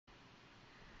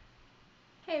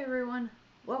Hey everyone,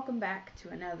 welcome back to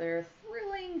another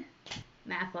thrilling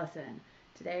math lesson.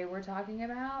 Today we're talking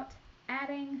about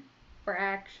adding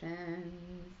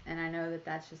fractions. And I know that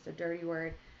that's just a dirty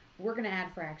word. We're going to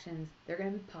add fractions. They're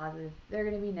going to be positive. They're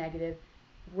going to be negative.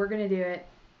 We're going to do it.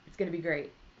 It's going to be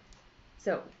great.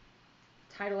 So,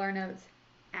 title our notes,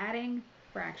 Adding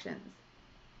Fractions.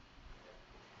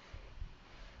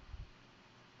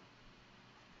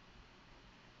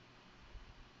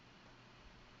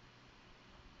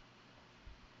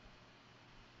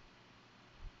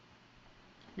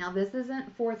 Now this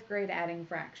isn't 4th grade adding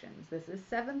fractions. This is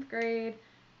 7th grade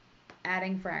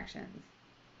adding fractions.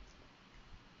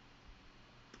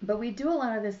 But we do a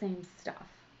lot of the same stuff.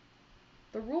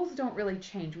 The rules don't really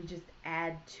change, we just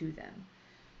add to them.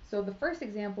 So the first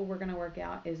example we're going to work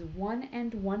out is 1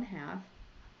 1/2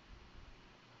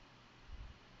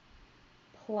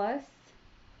 plus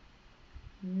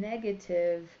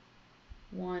negative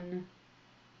 1/3.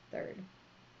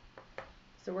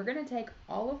 So we're going to take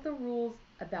all of the rules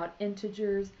about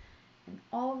integers and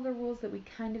all of the rules that we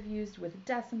kind of used with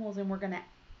decimals, and we're going to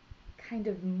kind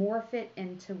of morph it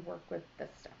into work with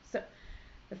this stuff. So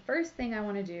the first thing I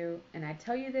want to do, and I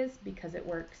tell you this because it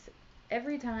works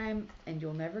every time and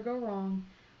you'll never go wrong,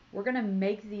 we're going to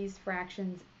make these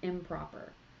fractions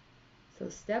improper. So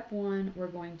step 1, we're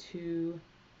going to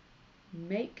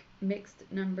make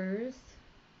mixed numbers.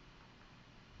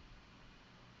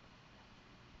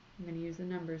 I'm going to use the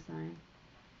number sign.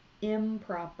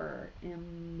 Improper.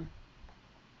 And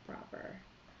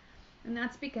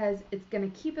that's because it's going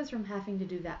to keep us from having to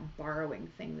do that borrowing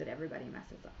thing that everybody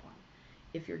messes up on.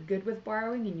 If you're good with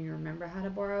borrowing and you remember how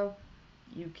to borrow,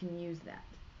 you can use that.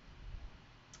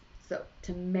 So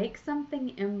to make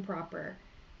something improper,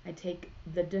 I take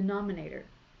the denominator,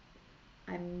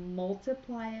 I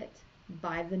multiply it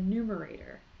by the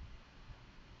numerator,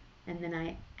 and then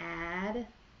I add,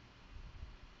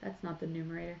 that's not the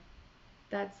numerator,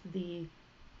 that's the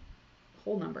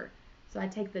whole number. So I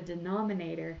take the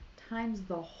denominator times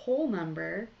the whole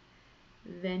number,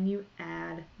 then you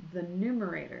add the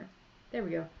numerator. There we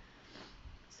go.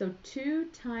 So 2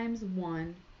 times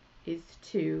 1 is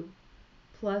 2,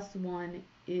 plus 1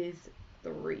 is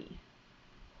 3.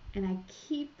 And I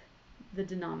keep the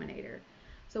denominator.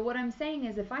 So what I'm saying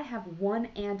is if I have 1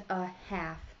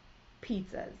 1/2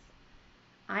 pizzas,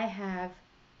 I have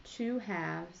 2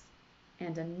 halves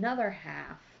and another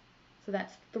half, so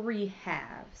that's 3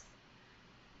 halves.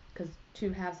 Because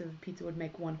 2 halves of a pizza would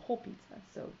make 1 whole pizza.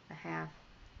 So a half,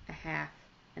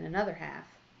 and another half.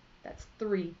 That's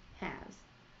 3 halves.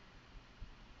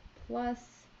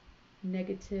 Plus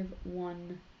negative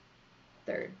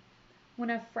 1/3. When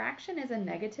a fraction is a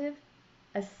negative,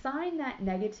 assign that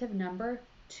negative number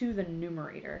to the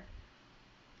numerator.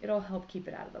 It'll help keep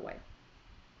it out of the way.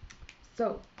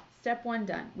 So step 1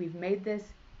 done. We've made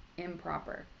this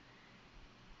improper.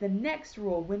 The next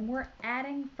rule, when we're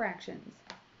adding fractions,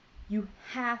 you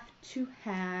have to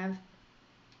have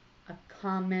a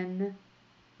common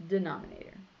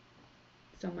denominator.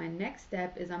 So my next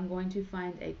step is I'm going to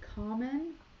find a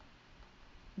common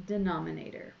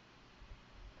denominator.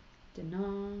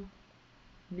 Denominator.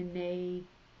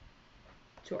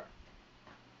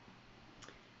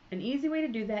 An easy way to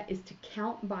do that is to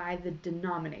count by the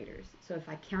denominators. So if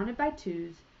I counted by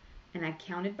 2's and I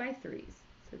counted by 3's,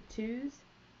 so 2's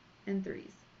and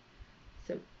 3's.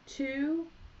 So 2,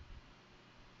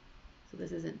 so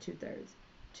this isn't 2/3.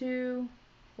 2,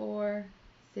 4,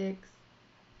 6,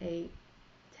 8,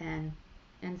 10,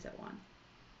 and so on.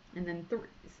 And then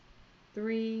 3's.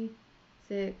 3,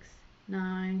 6,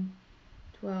 9,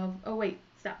 12. Oh wait,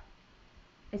 stop.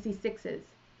 I see 6's.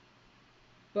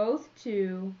 Both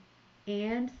 2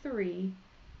 and 3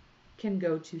 can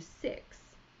go to 6.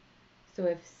 So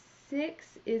if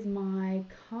 6 is my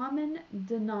common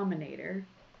denominator,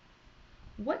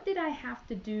 what did I have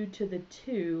to do to the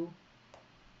 2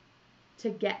 to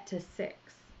get to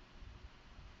 6?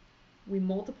 We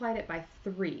multiplied it by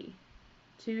 3.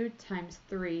 2 times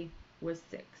 3 was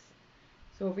 6.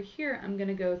 So over here, I'm going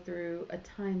to go through a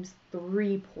times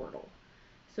 3 portal.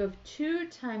 So if 2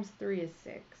 times 3 is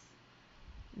 6,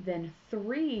 then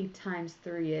 3 times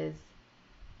 3 is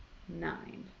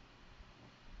 9.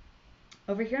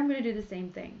 Over here, I'm going to do the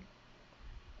same thing.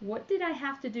 What did I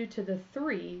have to do to the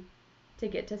 3 to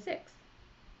get to 6?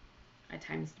 I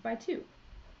times it by 2.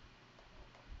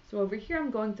 So over here, I'm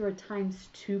going through a times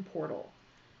 2 portal.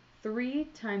 3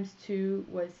 times 2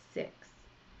 was 6.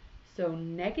 So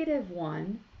negative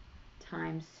 1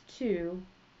 times 2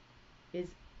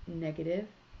 is negative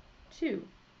 2.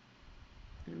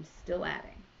 And I'm still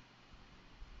adding.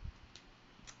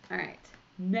 All right,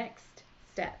 next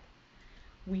step.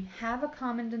 We have a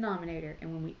common denominator,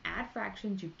 and when we add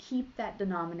fractions, you keep that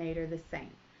denominator the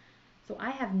same. So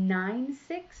I have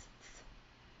 9/6,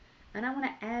 and I want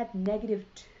to add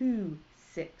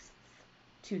 -2/6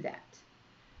 to that.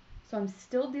 So I'm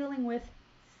still dealing with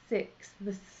sixths.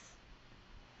 It's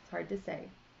hard to say.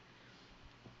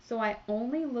 So I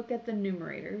only look at the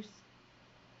numerators,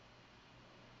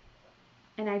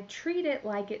 and I treat it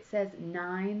like it says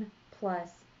 9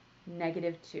 plus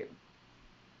 -2.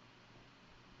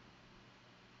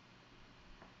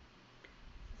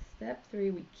 Step 3,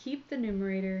 we keep the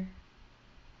denominator.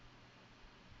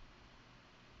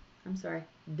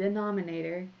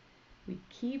 We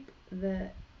keep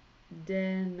the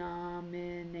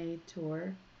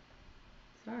denominator.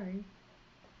 So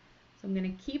I'm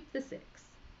going to keep the 6.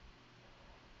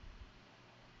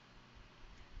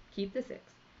 Keep the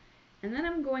 6. And then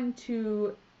I'm going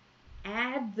to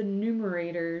add the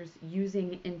numerators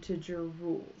using integer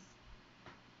rules.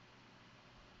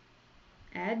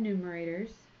 Add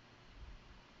numerators.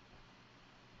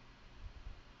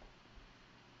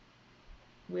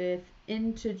 With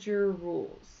integer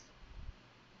rules.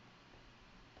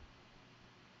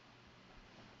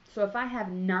 So if I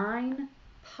have 9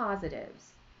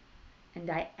 positives and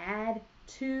I add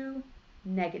 2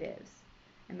 negatives,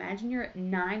 imagine you're at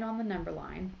 9 on the number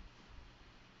line.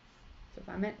 So if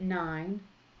I'm at 9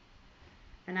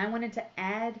 and I wanted to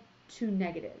add 2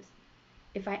 negatives,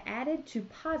 if I added 2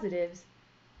 positives,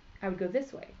 I would go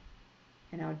this way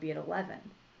and I would be at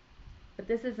 11. But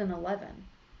this is an 11.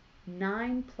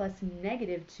 9 plus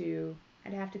 -2,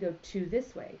 I'd have to go 2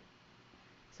 this way.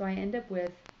 So I end up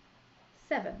with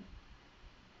 7.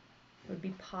 It would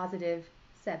be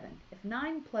 +7. If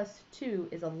 9 plus 2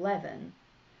 is 11,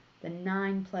 then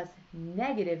 9 plus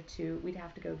 -2, we'd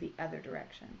have to go the other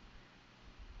direction.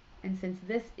 And since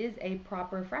this is a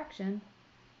proper fraction,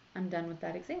 I'm done with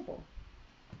that example.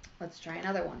 Let's try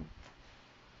another one.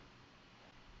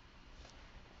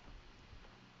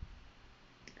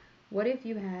 What if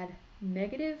you had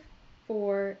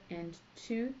 -4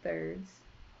 2/3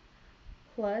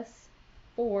 plus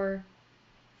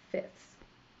 4/5?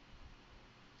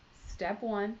 Step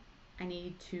 1, I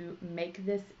need to make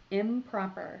this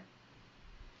improper.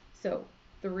 So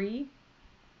 3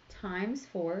 times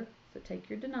 4, so take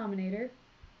your denominator,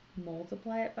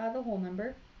 multiply it by the whole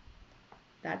number,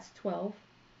 that's 12,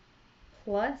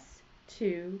 plus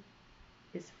 2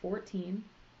 is 14.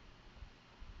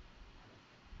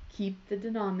 Keep the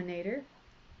denominator,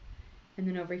 and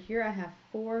then over here I have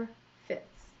 4/5.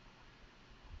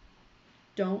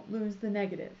 Don't lose the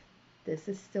negative. This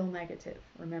is still negative.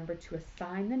 Remember to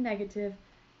assign the negative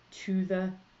to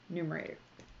the numerator.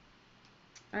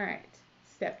 All right,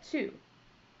 step 2.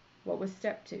 What was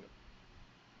step 2?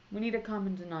 We need a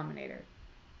common denominator.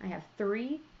 I have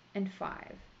 3 and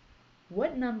 5.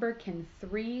 What number can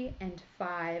 3 and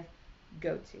 5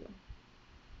 go to?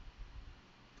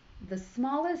 The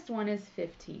smallest one is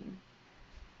 15.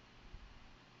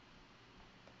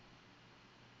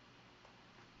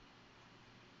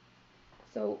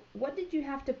 So what did you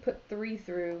have to put 3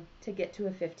 through to get to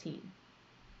a 15?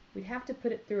 We'd have to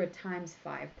put it through a times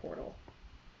 5 portal.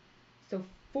 So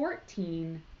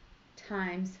 14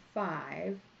 times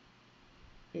 5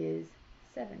 is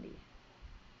 70.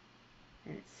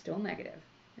 And it's still negative.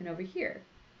 And over here,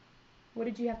 what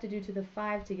did you have to do to the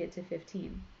 5 to get to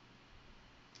 15?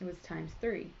 It was times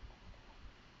 3.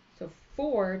 So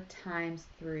 4 times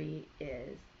 3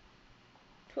 is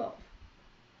 12.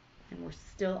 And we're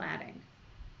still adding.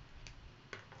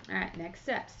 All right, next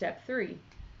step, step 3.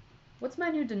 What's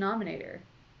my new denominator?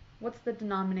 What's the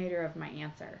denominator of my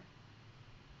answer?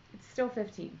 It's still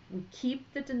 15. We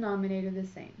keep the denominator the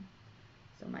same.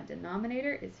 So my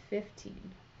denominator is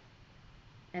 15.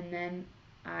 And then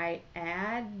I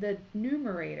add the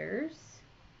numerators.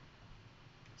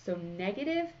 So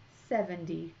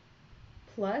 -70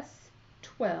 plus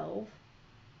 12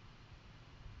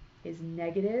 is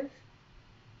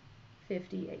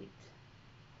 -58.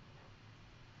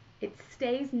 It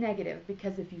stays negative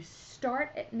because if you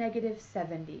start at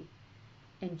 -70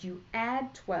 and you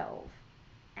add 12,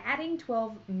 adding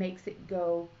 12 makes it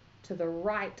go to the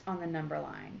right on the number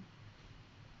line.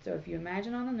 So if you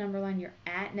imagine on the number line, you're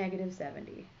at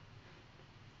 -70.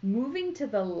 Moving to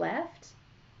the left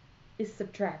is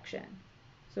subtraction.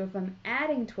 So if I'm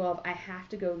adding 12, I have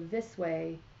to go this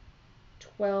way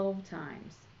 12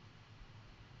 times.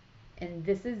 And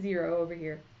this is 0 over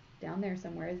here. Down there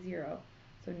somewhere is 0.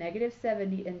 So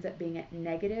 -70 ends up being at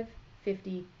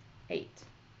 -58.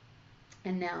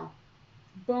 And now,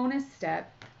 bonus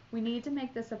step, we need to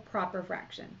make this a proper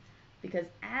fraction. Because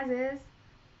as is,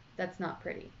 that's not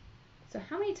pretty. So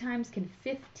how many times can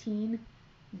 15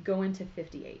 go into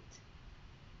 58.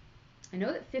 I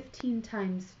know that 15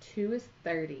 times 2 is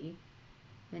 30,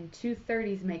 and 2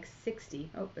 30s make 60.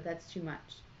 Oh, but that's too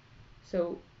much.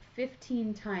 So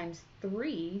 15 times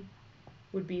 3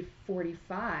 would be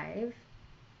 45,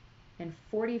 and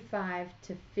 45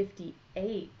 to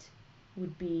 58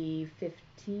 would be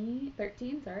 13.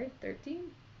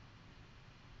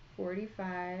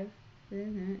 45,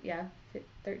 yeah,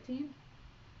 13.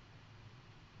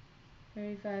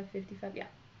 35, 55, yeah.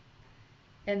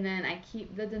 And then I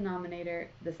keep the denominator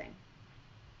the same.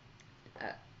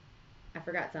 I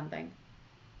forgot something.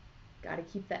 Got to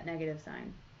keep that negative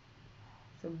sign.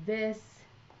 So this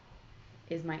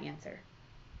is my answer.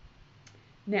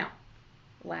 Now,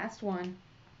 last one,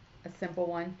 a simple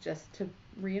one just to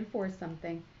reinforce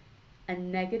something. A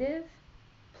negative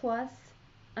plus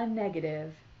a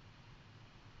negative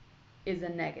is a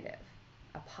negative.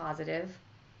 A positive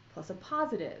plus a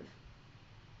positive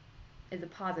is a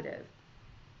positive.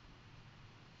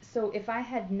 So if I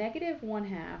had negative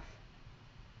 1/2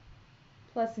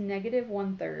 plus negative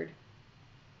 1/3,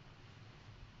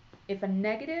 if a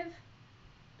negative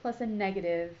plus a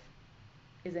negative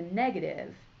is a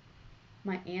negative,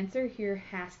 my answer here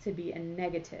has to be a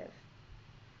negative.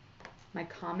 My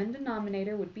common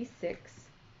denominator would be 6.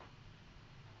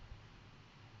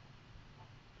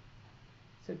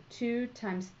 So 2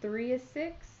 times 3 is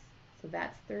 6, so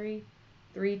that's 3.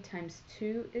 3 times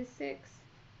 2 is 6.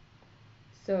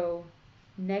 So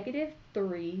negative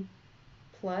 3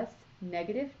 plus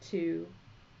negative 2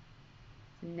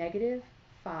 is negative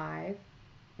 5,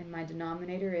 and my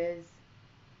denominator is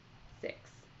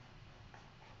 6.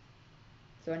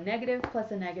 So a negative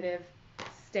plus a negative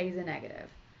stays a negative.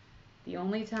 The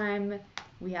only time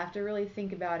we have to really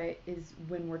think about it is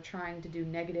when we're trying to do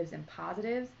negatives and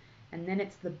positives, and then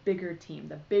it's the bigger team.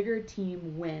 The bigger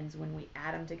team wins when we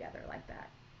add them together like that.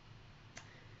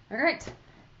 All right.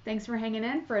 Thanks for hanging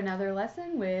in for another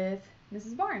lesson with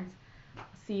Mrs. Barnes. I'll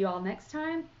see you all next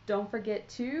time. Don't forget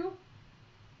to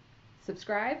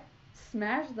subscribe,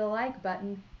 smash the like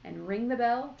button, and ring the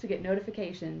bell to get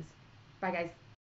notifications. Bye, guys.